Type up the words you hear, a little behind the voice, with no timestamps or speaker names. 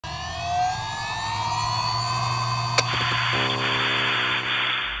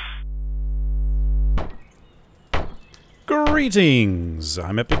Greetings!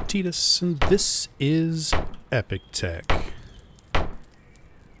 I'm Epictetus, and this is Epic Tech.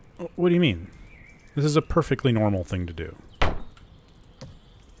 What do you mean? This is a perfectly normal thing to do.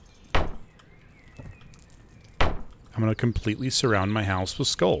 I'm going to completely surround my house with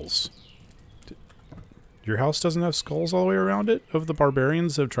skulls. Your house doesn't have skulls all the way around it of the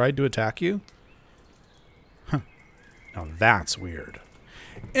barbarians that have tried to attack you? Huh. Now that's weird.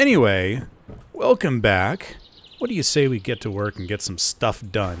 Anyway, welcome back. What do you say we get to work and get some stuff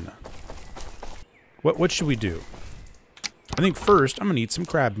done? What should we do? I think first I'm going to eat some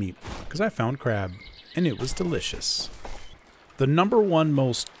crab meat, because I found crab, and it was delicious. The number one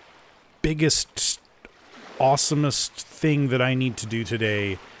most biggest, awesomest thing that I need to do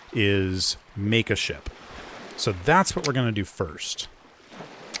today is make a ship. So that's what we're going to do first.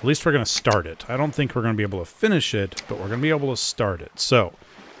 At least we're going to start it. I don't think we're going to be able to finish it, but we're going to be able to start it. So,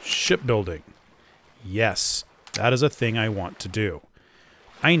 shipbuilding. Yes. That is a thing I want to do.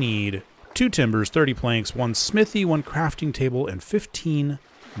 I need 2 timbers, 30 planks, 1 smithy, 1 crafting table, and 15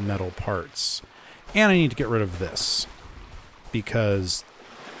 metal parts. And I need to get rid of this, because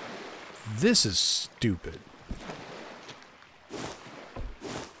this is stupid.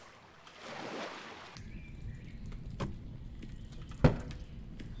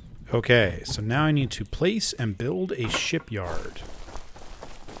 Okay, so now I need to place and build a shipyard.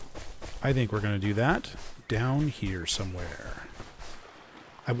 I think we're going to do that down here somewhere.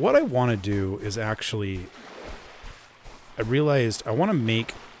 What I want to do is actually, I realized I want to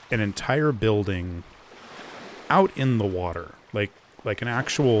make an entire building out in the water, like an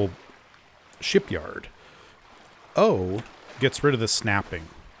actual shipyard. O gets rid of the snapping.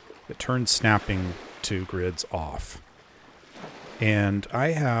 It turns snapping to grids off. And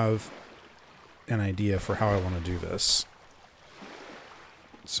I have an idea for how I want to do this.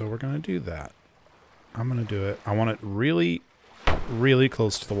 So we're going to do that. I'm going to do it. I want it really, really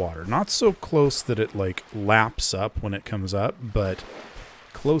close to the water. Not so close that it, like, laps up when it comes up, but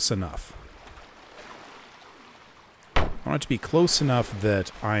close enough. I want it to be close enough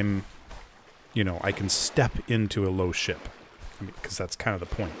that I'm, you know, I can step into a low ship. I mean, because that's kind of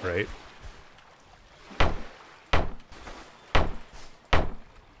the point, right?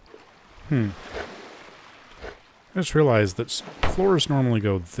 I just realized that floors normally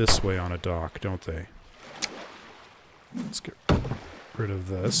go this way on a dock, don't they? Let's get rid of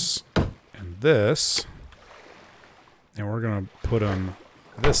this and this. And we're going to put them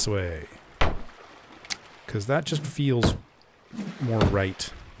this way, because that just feels more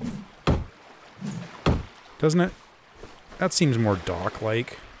right. Doesn't it? That seems more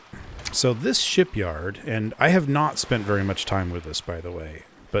dock-like. So this shipyard, and I have not spent very much time with this, by the way,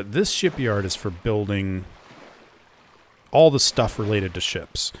 but this shipyard is for building all the stuff related to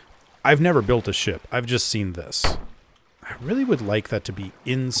ships. I've never built a ship. I've just seen this. I really would like that to be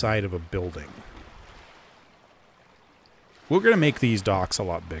inside of a building. We're going to make these docks a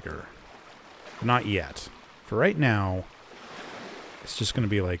lot bigger. But not yet. For right now, it's just going to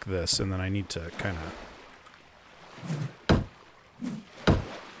be like this, and then I need to kind of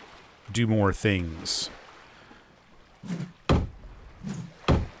do more things.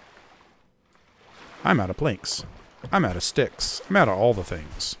 I'm out of planks. I'm out of sticks. I'm out of all the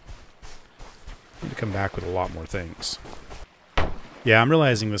things. I need to come back with a lot more things. Yeah, I'm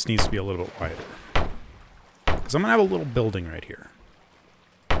realizing this needs to be a little bit wider. Because I'm going to have a little building right here.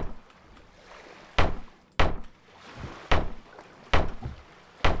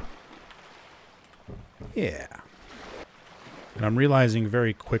 Yeah. And I'm realizing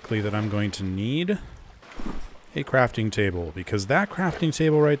very quickly that I'm going to need a crafting table. Because that crafting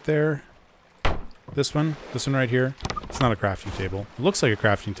table right there, this one right here, it's not a crafting table. It looks like a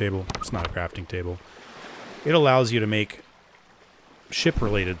crafting table. It's not a crafting table. It allows you to make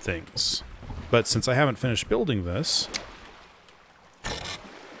ship-related things. But since I haven't finished building this...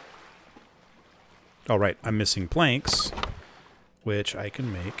 Oh, right, I'm missing planks, which I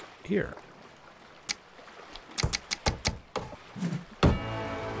can make here.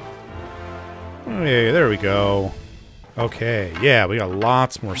 Hey, there we go. Okay, yeah, we got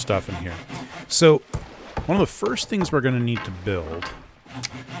lots more stuff in here. So, one of the first things we're going to need to build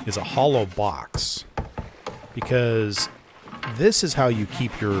is a hollow box. Because this is how you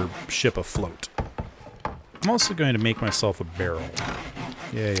keep your ship afloat. I'm also going to make myself a barrel.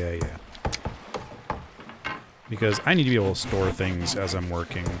 Yeah. Because I need to be able to store things as I'm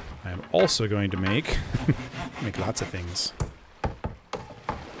working. I'm also going to make lots of things.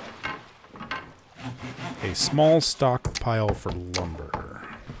 A small stockpile for lumber.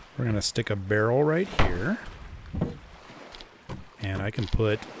 We're going to stick a barrel right here. And I can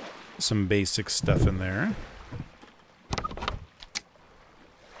put some basic stuff in there.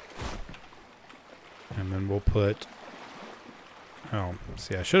 we'll put... Oh,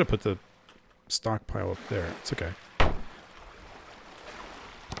 see, I should have put the stockpile up there. It's okay.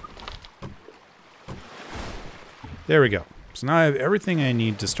 There we go. So now I have everything I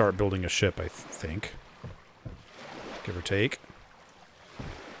need to start building a ship, I think. Give or take.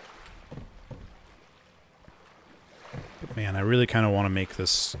 But man, I really kind of want to make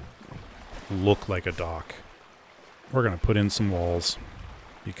this look like a dock. We're going to put in some walls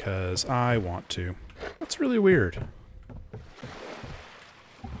because I want to. That's really weird.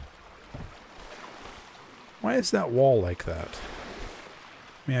 Why is that wall like that?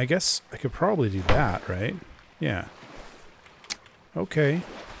 I mean, I guess I could probably do that, right? Yeah. Okay.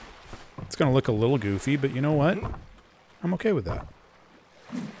 It's going to look a little goofy, but you know what? I'm okay with that.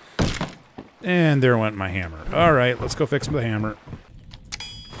 And there went my hammer. All right, let's go fix the hammer.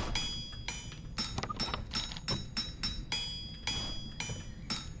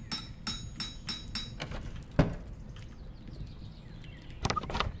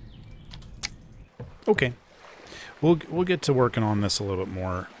 Okay. We'll get to working on this a little bit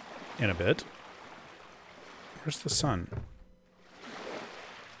more in a bit. Where's the sun?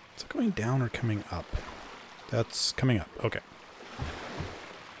 Is it going down or coming up? That's coming up. Okay.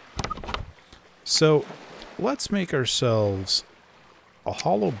 So let's make ourselves a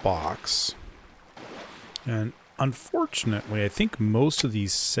hollow box. And unfortunately, I think most of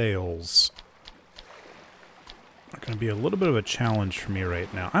these sails are going to be a little bit of a challenge for me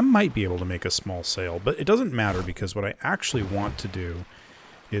right now. I might be able to make a small sail, but it doesn't matter because what I actually want to do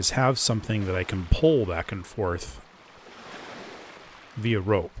is have something that I can pull back and forth via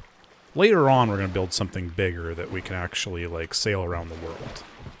rope. Later on, we're going to build something bigger that we can actually, like, sail around the world.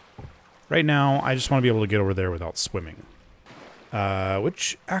 Right now, I just want to be able to get over there without swimming.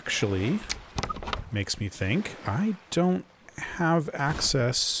 Which actually makes me think I don't have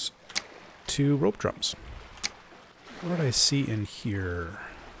access to rope drums. What did I see in here?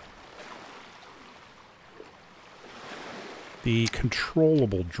 The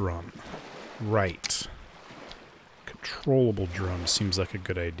controllable drum. Right. Controllable drum seems like a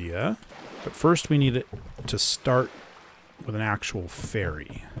good idea. But first we need it to start with an actual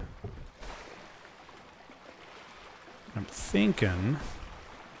ferry. I'm thinking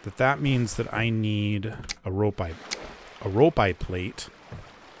that that means that I need a rope eye plate,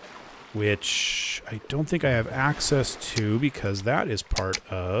 which I don't think I have access to because that is part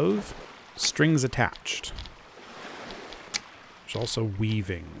of strings attached. There's also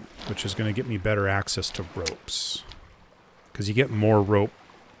weaving, which is going to get me better access to ropes. Because you get more rope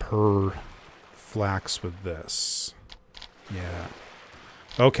per flax with this. Yeah.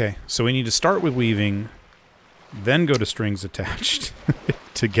 Okay, so we need to start with weaving, then go to strings attached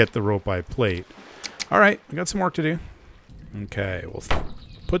to get the rope eye plate. All right, we got some work to do. Okay, we'll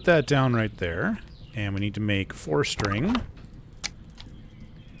put that down right there. And we need to make 4 string.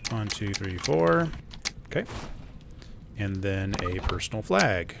 1, 2, 3, 4. Okay. And then a personal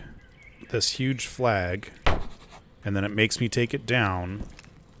flag. This huge flag. And then it makes me take it down.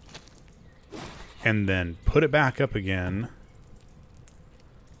 And then put it back up again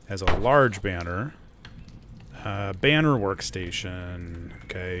as a large banner. Banner workstation.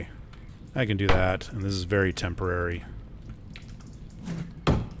 Okay. I can do that. And this is very temporary.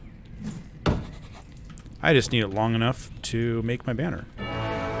 I just need it long enough to make my banner.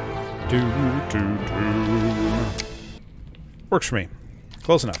 Works for me.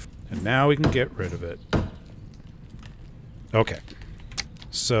 Close enough. And now we can get rid of it. Okay.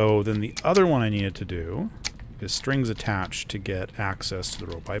 So then the other one I needed to do is strings attached to get access to the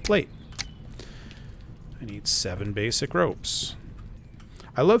rope eye plate. I need 7 basic ropes.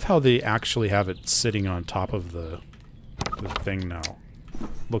 I love how they actually have it sitting on top of the thing now.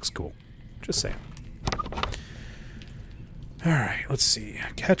 Looks cool. Just saying. Alright, let's see.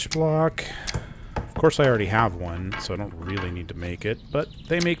 Catch block. Of course I already have one, so I don't really need to make it, but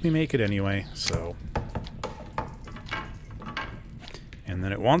they make me make it anyway, so. And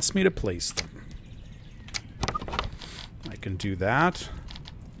then it wants me to place them. I can do that.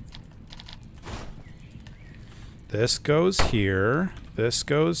 This goes here. This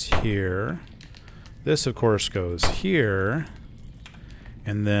goes here. This, of course, goes here.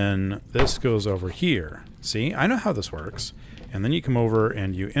 And then this goes over here. See? I know how this works. And then you come over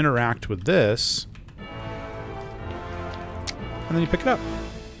and you interact with this. And then you pick it up.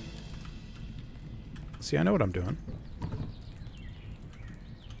 See, I know what I'm doing.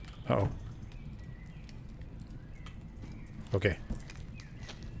 Uh-oh. Okay.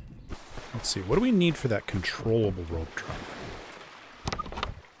 Let's see. What do we need for that controllable rope drum?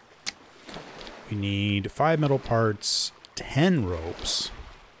 We need 5 metal parts, 10 ropes.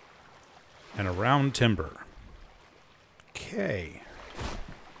 and around timber. Okay.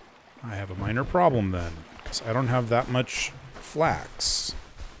 I have a minor problem then, because I don't have that much flax.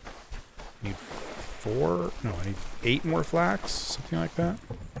 I need 4? No, I need 8 more flax, something like that.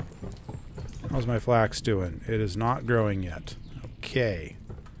 How's my flax doing? It is not growing yet. Okay.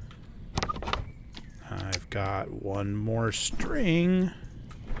 I've got 1 more string.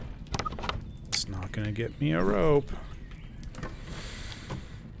 It's not going to get me a rope.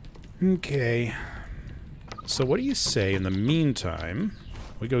 Okay. So what do you say in the meantime,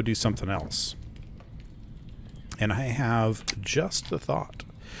 we go do something else? And I have just the thought.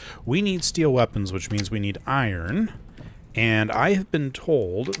 We need steel weapons, which means we need iron. And I have been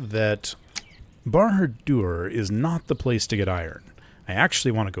told that Barhadur is not the place to get iron. I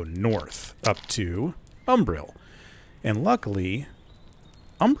actually want to go north up to Umbril. And luckily,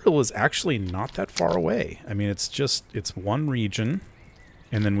 Umbril is actually not that far away. I mean, it's one region,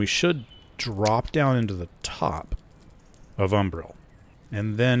 and then we should drop down into the top of Umbril.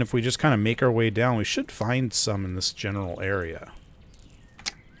 And then if we just kind of make our way down, we should find some in this general area.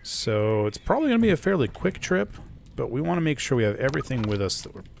 So it's probably going to be a fairly quick trip, but we want to make sure we have everything with us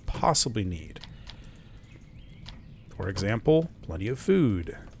that we possibly need. For example, plenty of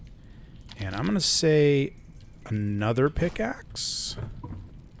food. And I'm going to say another pickaxe.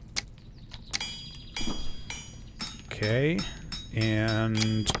 Okay.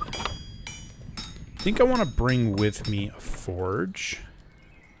 And I think I want to bring with me a forge.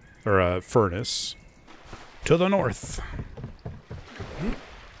 Or a furnace. To the north.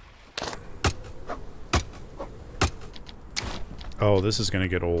 Oh, this is going to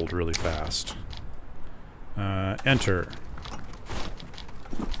get old really fast. Enter.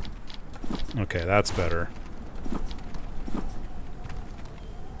 Okay, that's better.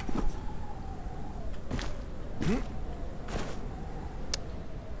 I'm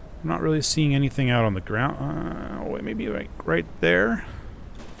not really seeing anything out on the ground. Wait, maybe right there.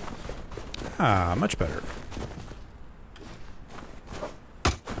 Ah, much better.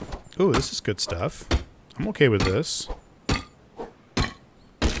 Ooh, this is good stuff. I'm okay with this.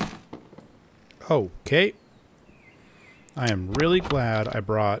 Okay. I am really glad I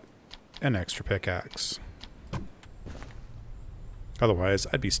brought an extra pickaxe. Otherwise,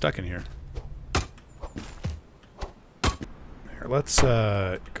 I'd be stuck in here. There, let's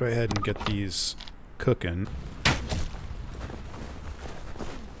go ahead and get these cooking.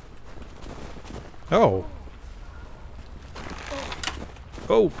 Oh.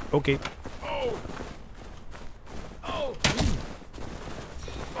 Oh, okay.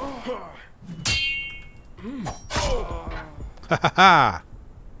 Ha ha ha!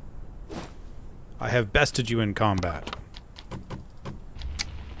 I have bested you in combat.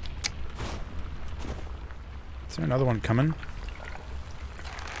 Is there another one coming?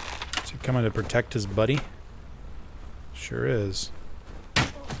 Is he coming to protect his buddy? Sure is.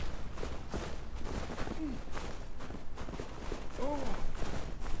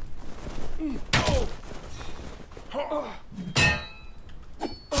 Haha!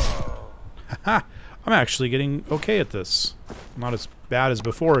 I'm actually getting okay at this. I'm not as bad as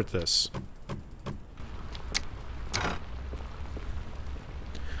before at this.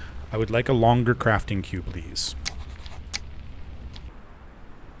 I would like a longer crafting queue, please.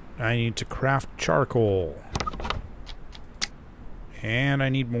 I need to craft charcoal. And I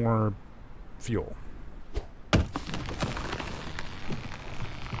need more fuel.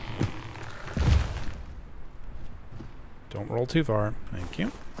 Don't roll too far. Thank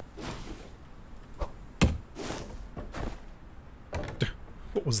you.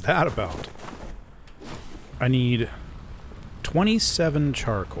 What was that about? I need 27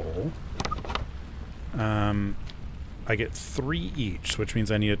 charcoal. I get 3 each, which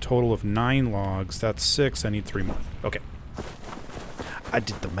means I need a total of 9 logs. That's 6. I need 3 more. Okay. I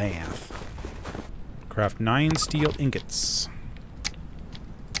did the math. Craft 9 steel ingots.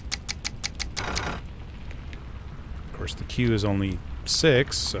 Of course, the queue is only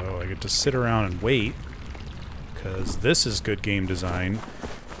 6, so I get to sit around and wait. Because this is good game design.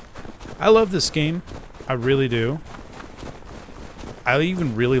 I love this game. I really do. I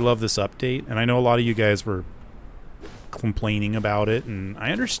even really love this update, and I know a lot of you guys were complaining about it, and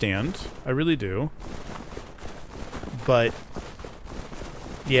I understand. I really do. But,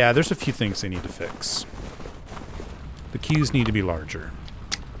 yeah, there's a few things they need to fix. The queues need to be larger.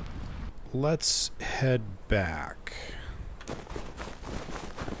 Let's head back.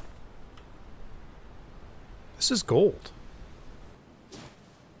 This is gold.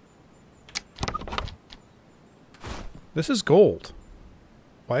 This is gold.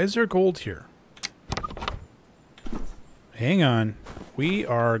 Why is there gold here? Hang on. we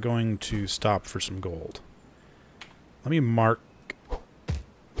are going to stop for some gold. Let me mark,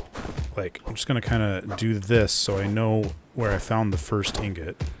 like, I'm just going to kind of do this so I know where I found the first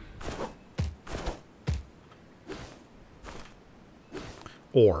ingot.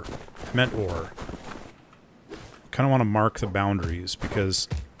 Ore. I meant ore. Kind of want to mark the boundaries because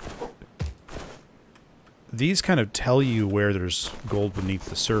these kind of tell you where there's gold beneath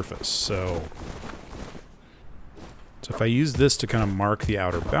the surface. So if I use this to kind of mark the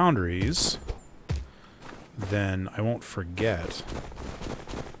outer boundaries, then I won't forget.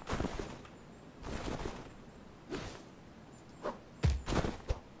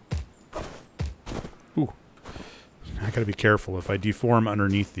 Ooh. I gotta be careful. If I deform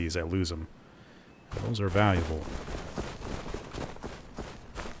underneath these, I lose them. Those are valuable.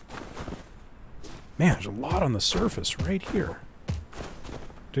 Man, there's a lot on the surface right here.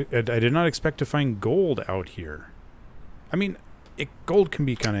 I did not expect to find gold out here. I mean, gold can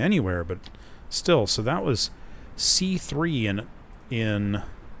be kind of anywhere, but still. So that was C3 in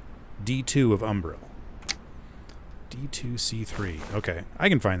D2 of Umbro. D2, C3. Okay, I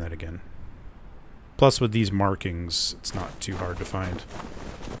can find that again. Plus, with these markings, it's not too hard to find.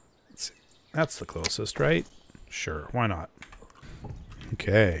 Let's see. That's the closest, right? Sure, why not?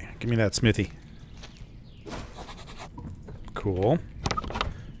 Okay, give me that smithy. Cool.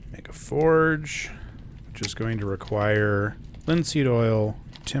 Make a forge, which is going to require linseed oil,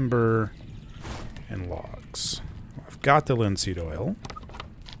 timber, and logs. I've got the linseed oil.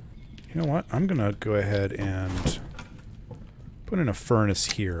 You know what? I'm going to go ahead and put in a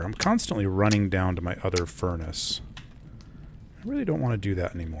furnace here. I'm constantly running down to my other furnace. I really don't want to do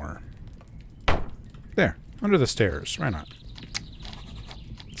that anymore. There, under the stairs. Why not?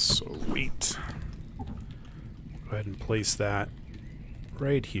 Sweet. Go ahead and place that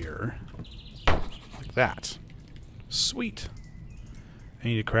right here. Like that. Sweet. I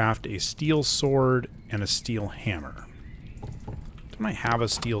need to craft a steel sword and a steel hammer. Don't I have a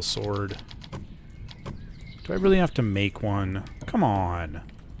steel sword? Do I really have to make one? Come on.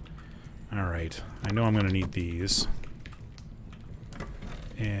 Alright. I know I'm going to need these.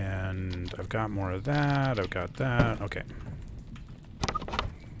 And I've got more of that. I've got that. Okay.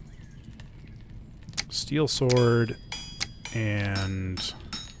 Steel sword and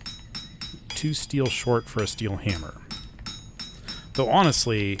 2 steel short for a steel hammer. Though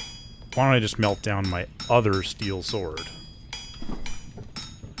honestly, why don't I just melt down my other steel sword?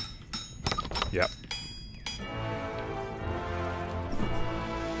 Yep.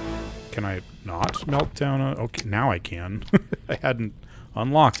 Can I not melt down a... Okay, now I can. I hadn't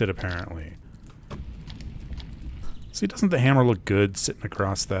unlocked it, apparently. See, doesn't the hammer look good sitting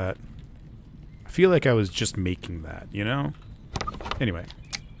across that? I feel like I was just making that, you know? Anyway.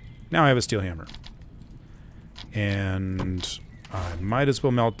 Now I have a steel hammer. And I might as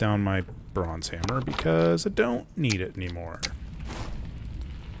well melt down my bronze hammer because I don't need it anymore.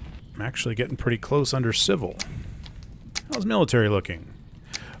 I'm actually getting pretty close under civil. How's military looking?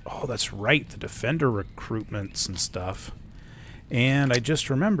 Oh, that's right, the defender recruitments and stuff. And I just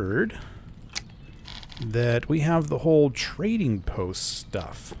remembered that we have the whole trading post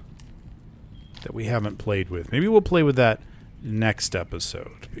stuff that we haven't played with. Maybe we'll play with that next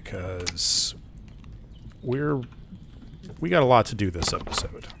episode because we got a lot to do this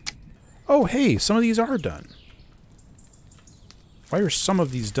episode. Oh, hey, some of these are done. Why are some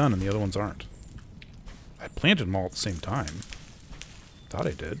of these done and the other ones aren't? I planted them all at the same time. Thought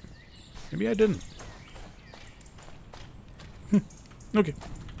I did. Maybe I didn't. Okay.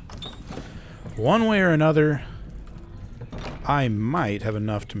 One way or another, I might have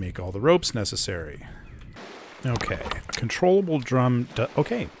enough to make all the ropes necessary. Okay. A controllable drum...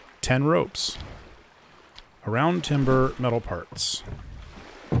 Okay. 10 ropes. Around timber, metal parts.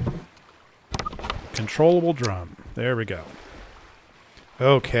 Controllable drum. There we go.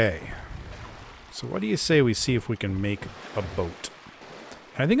 Okay. So what do you say we see if we can make a boat?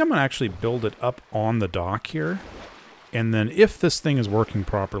 I think I'm going to actually build it up on the dock here. And then if this thing is working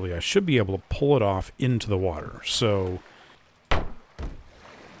properly, I should be able to pull it off into the water. So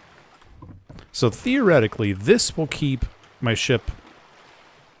theoretically, this will keep my ship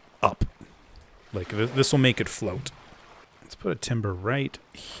up. Like, this will make it float. Let's put a timber right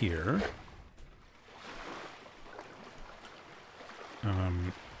here.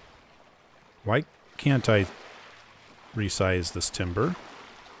 Why can't I resize this timber?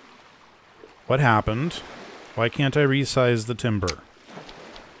 What happened? Why can't I resize the timber?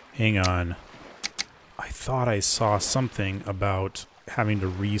 Hang on. I thought I saw something about having to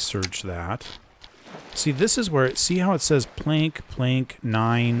research that. See, this is where... See how it says plank,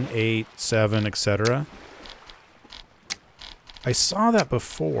 9, 8, 7, etc.? I saw that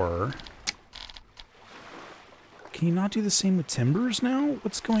before. Can you not do the same with timbers now?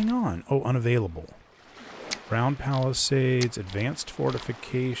 What's going on? Oh, unavailable. Round palisades, advanced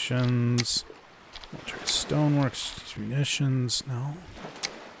fortifications, military stoneworks, munitions. No.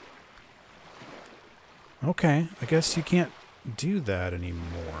 Okay, I guess you can't do that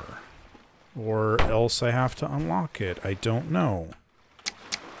anymore. Or else I have to unlock it. I don't know.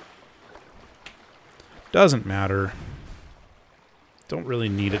 Doesn't matter. Don't really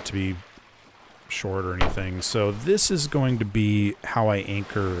need it to be short or anything. So this is going to be how I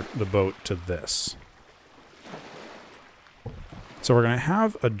anchor the boat to this. So we're going to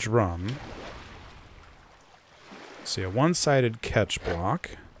have a drum. See, a one-sided catch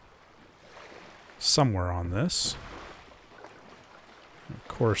block somewhere on this. Of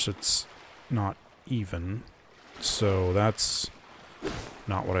course, it's not even, so that's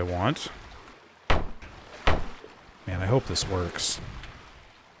not what I want. Man, I hope this works.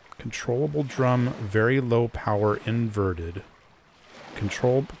 Controllable drum, very low power, inverted.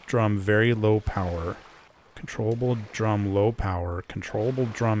 Controllable drum, very low power. Controllable drum, low power. Controllable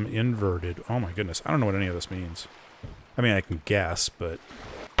drum, inverted. Oh my goodness, I don't know what any of this means. I mean, I can guess, but...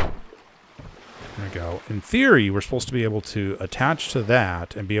 There we go. In theory, we're supposed to be able to attach to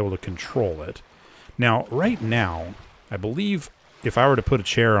that and be able to control it. Now, right now, I believe if I were to put a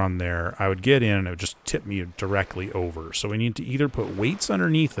chair on there, I would get in and it would just tip me directly over. So we need to either put weights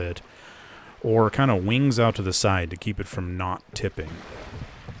underneath it or kind of wings out to the side to keep it from not tipping.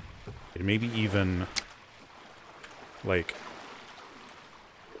 Maybe even like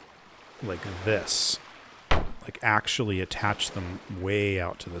this. Like actually attach them way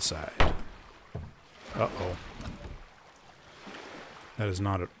out to the side. Uh-oh. That is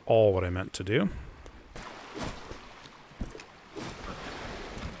not at all what I meant to do.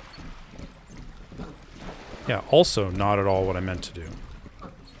 Yeah, also not at all what I meant to do.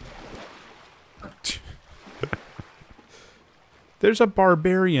 There's a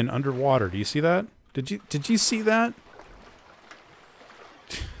barbarian underwater. Do you see that? Did you see that?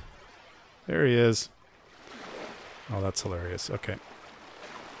 There he is. Oh, that's hilarious. Okay.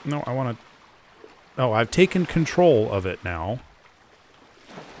 No, I want to... Oh, I've taken control of it now.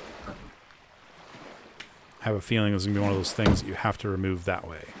 I have a feeling this is going to be one of those things that you have to remove that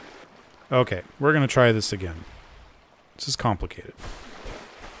way. Okay, we're going to try this again. This is complicated.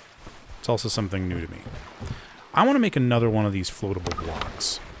 It's also something new to me. I want to make another one of these floatable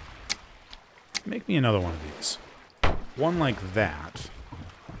blocks. Make me another one of these. One like that.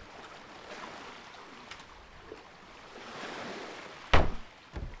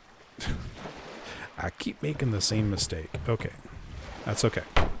 I keep making the same mistake. Okay. That's okay.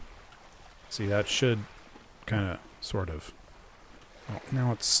 See, that should kind of, sort of... Oh,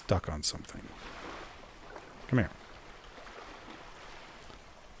 now it's stuck on something. Come here.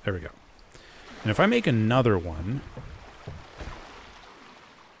 There we go. And if I make another one...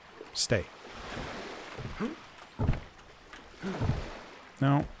 Stay.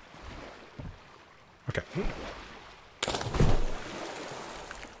 No. Okay.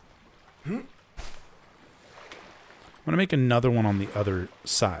 I'm going to make another one on the other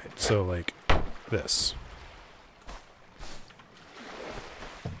side. So, like, this.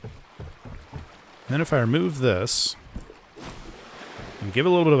 And then if I remove this and give it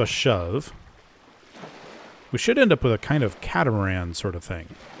a little bit of a shove, we should end up with a kind of catamaran sort of thing.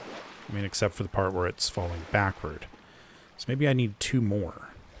 I mean, except for the part where it's falling backward. So maybe I need two more.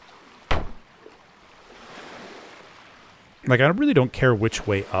 Like, I really don't care which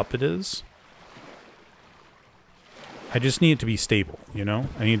way up it is. I just need it to be stable, you know?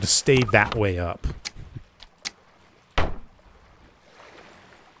 I need to stay that way up.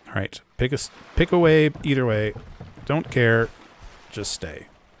 Alright, pick a way, either way. Don't care. Just stay.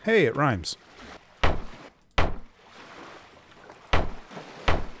 Hey, it rhymes.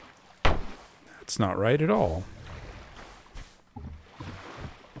 That's not right at all.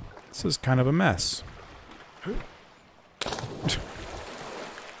 This is kind of a mess.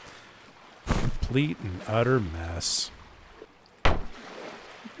 Complete and utter mess.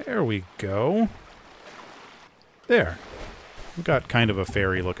 There we go. There. We've got kind of a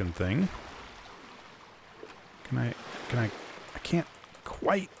fairy-looking thing. I can't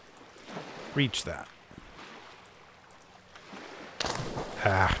quite reach that.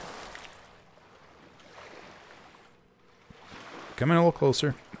 Ah. Come in a little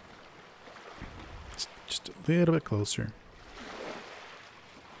closer. Just a little bit closer.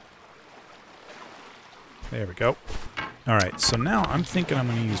 There we go. Alright, so now I'm thinking I'm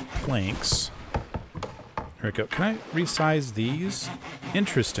going to use planks. There we go. Can I resize these?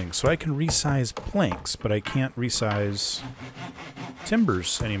 Interesting. So I can resize planks, but I can't resize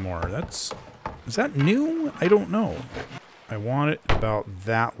timbers anymore. Is that new? I don't know. I want it about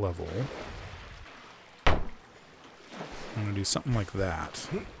that level. I'm going to do something like that.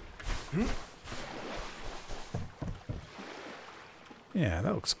 Yeah,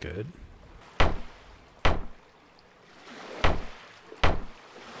 that looks good.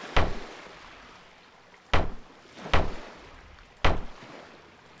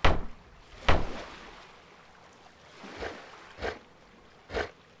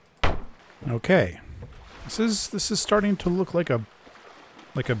 Okay. This is starting to look like a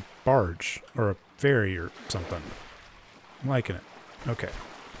barge or a ferry or something. I'm liking it. Okay.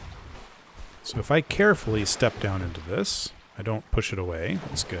 So if I carefully step down into this, I don't push it away.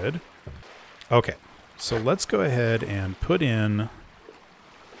 That's good. Okay. So let's go ahead and put in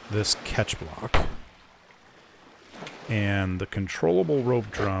this catch block and the controllable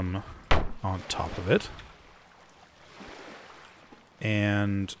rope drum on top of it.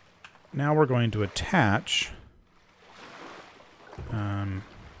 And now we're going to attach. How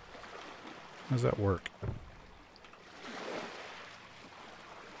does that work?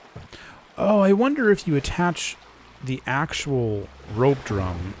 Oh, I wonder if you attach the actual rope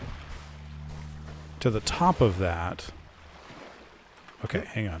drum to the top of that. Okay,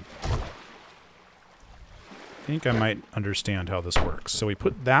 hang on. I think I might understand how this works. So we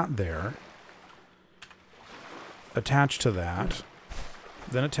put that there, attach to that,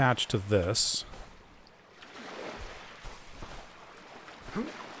 then attach to this.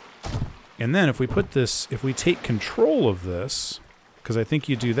 And then if we put this, if we take control of this, because I think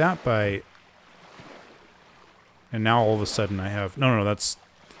you do that by, and now all of a sudden I have, no, that's,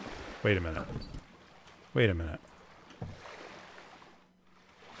 wait a minute. Wait a minute.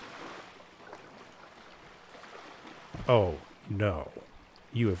 Oh, no.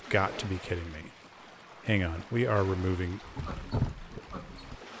 You have got to be kidding me. Hang on. We are removing...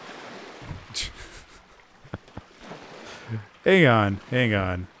 Hang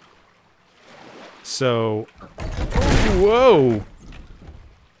on. So... Whoa!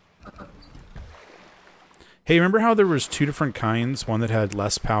 Hey, remember how there was two different kinds? One that had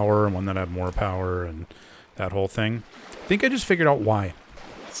less power and one that had more power and that whole thing? I think I just figured out why.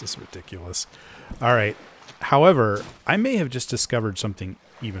 This is ridiculous. All right. However, I may have just discovered something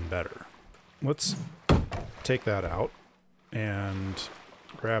even better. Let's take that out and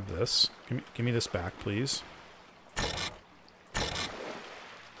grab this. Give me this back, please.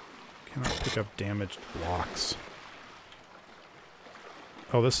 Cannot pick up damaged blocks.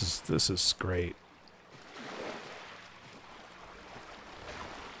 Oh, this is great.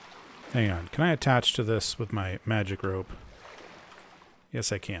 Hang on. Can I attach to this with my magic rope?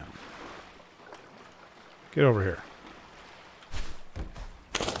 Yes, I can. Get over here.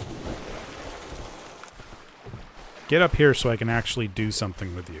 Get up here so I can actually do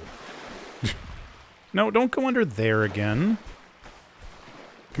something with you. No, don't go under there again.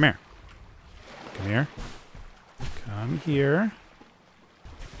 Come here. Come here. Come here.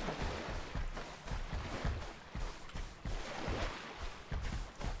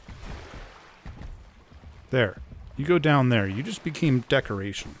 There. You go down there. You just became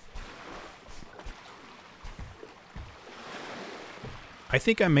decoration. I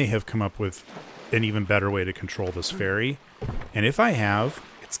think I may have come up with an even better way to control this ferry. And if I have,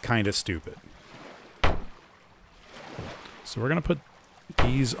 it's kind of stupid. So we're going to put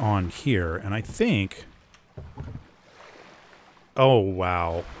these on here. And I think... Oh,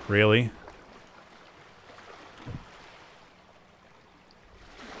 wow. Really?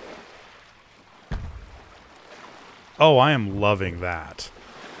 Oh, I am loving that.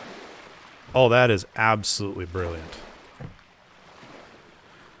 Oh, that is absolutely brilliant.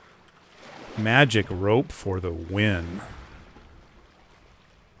 Magic rope for the win.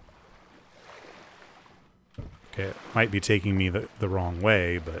 Okay, it might be taking me the wrong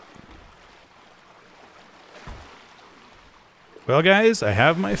way, but... Well, guys, I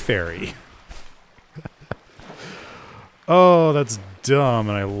have my ferry. Oh, that's dumb,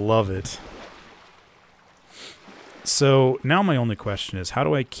 and I love it. So, now my only question is, how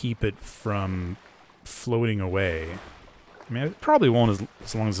do I keep it from floating away? I mean, it probably won't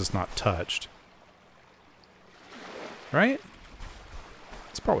as long as it's not touched. Right?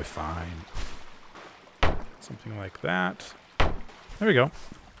 It's probably fine. Something like that. There we go.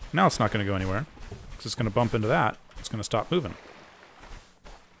 Now it's not going to go anywhere. It's just going to bump into that. It's going to stop moving.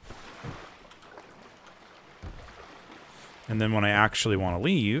 And then when I actually want to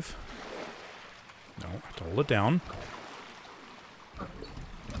leave... No, I have to hold it down.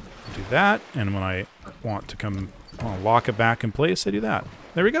 Do that, and when I want to lock it back in place, I do that.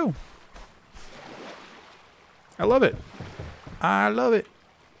 There we go. I love it. I love it.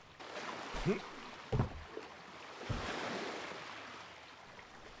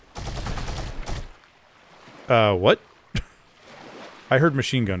 What? I heard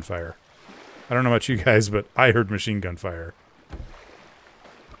machine gun fire. I don't know about you guys, but I heard machine gun fire.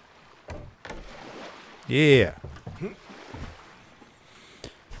 Yeah.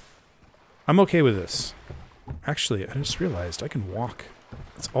 I'm okay with this. Actually, I just realized I can walk.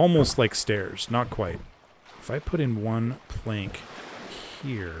 It's almost like stairs. Not quite. If I put in one plank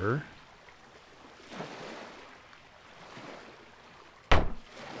here... like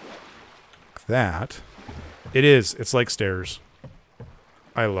that. It is. It's like stairs.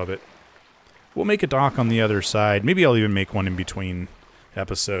 I love it. We'll make a dock on the other side. Maybe I'll even make one in between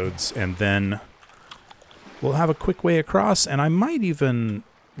episodes, and then we'll have a quick way across, and I might even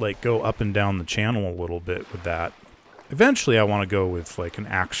like go up and down the channel a little bit with that. Eventually I want to go with like an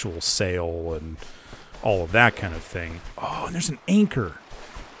actual sail and all of that kind of thing. Oh, and there's an anchor.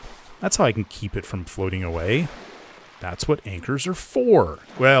 That's how I can keep it from floating away. That's what anchors are for.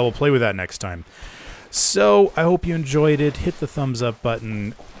 Well, we'll play with that next time. So, I hope you enjoyed it. Hit the thumbs up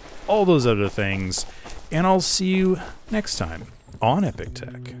button, all those other things, and I'll see you next time on Epic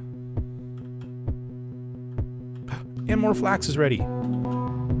Tech. And more flax is ready.